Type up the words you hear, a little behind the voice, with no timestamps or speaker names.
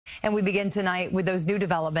And we begin tonight with those new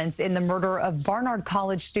developments in the murder of Barnard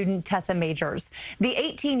College student Tessa Majors. The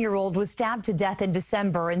 18-year-old was stabbed to death in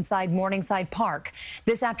December inside Morningside Park.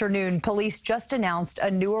 This afternoon, police just announced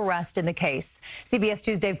a new arrest in the case. CBS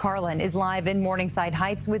 2's Dave Carlin is live in Morningside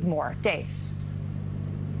Heights with more. Dave.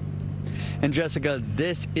 And Jessica,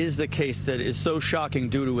 this is the case that is so shocking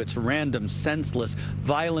due to its random, senseless,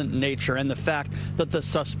 violent nature and the fact that the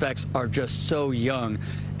suspects are just so young,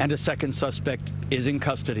 and a second suspect is in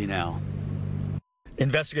custody now.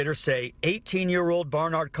 Investigators say 18-year-old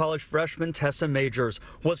Barnard College freshman Tessa Majors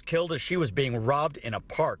was killed as she was being robbed in a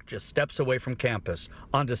park just steps away from campus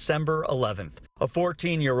on December 11th. A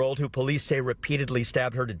 14-year-old who police say repeatedly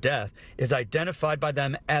stabbed her to death is identified by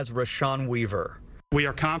them as Rashawn Weaver. We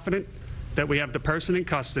are confident that we have the person in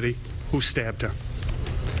custody who stabbed her,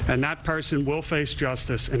 and that person will face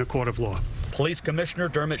justice in a court of law. Police Commissioner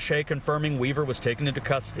Dermot Shea confirming Weaver was taken into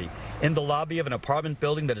custody in the lobby of an apartment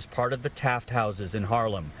building that is part of the Taft houses in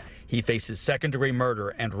Harlem. He faces second-degree murder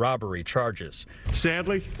and robbery charges.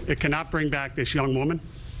 Sadly, it cannot bring back this young woman,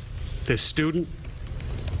 this student,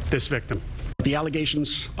 this victim. The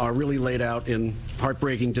allegations are really laid out in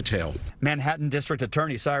heartbreaking detail. Manhattan District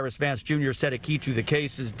Attorney Cyrus Vance Jr. said a key to the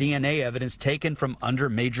case is DNA evidence taken from under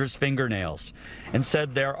Majors' fingernails, and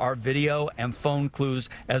said there are video and phone clues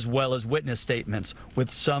as well as witness statements,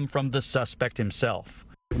 with some from the suspect himself.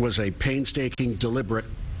 It was a painstaking, deliberate,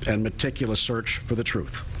 and meticulous search for the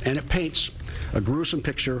truth, and it paints a gruesome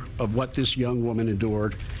picture of what this young woman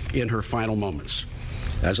endured in her final moments.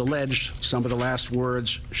 As alleged, some of the last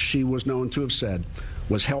words she was known to have said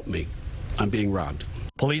was, "Help me, I'm being robbed."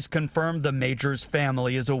 Police confirmed the Majors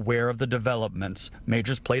family is aware of the developments.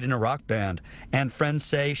 Majors played in a rock band, and friends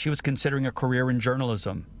say she was considering a career in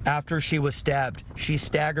journalism. After she was stabbed, she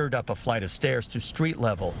staggered up a flight of stairs to street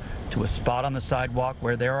level to a spot on the sidewalk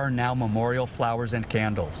where there are now memorial flowers and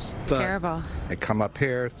candles. Terrible. I come up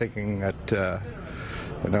here thinking that,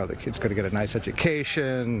 the kid's going to get a nice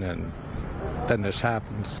education, and then this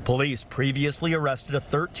happens. Police previously arrested a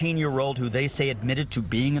 13-year-old who they say admitted to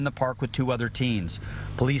being in the park with two other teens.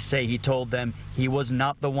 Police say he told them he was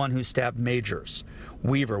not the one who stabbed Majors.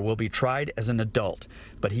 Weaver will be tried as an adult,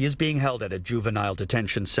 but he is being held at a juvenile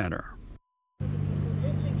detention center.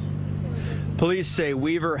 Police say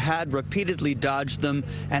Weaver had repeatedly dodged them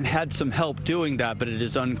and had some help doing that, but it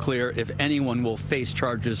is unclear if anyone will face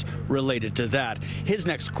charges related to that. His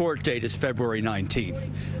next court date is February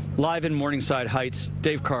 19th. Live in Morningside Heights,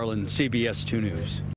 Dave Carlin, CBS 2 News.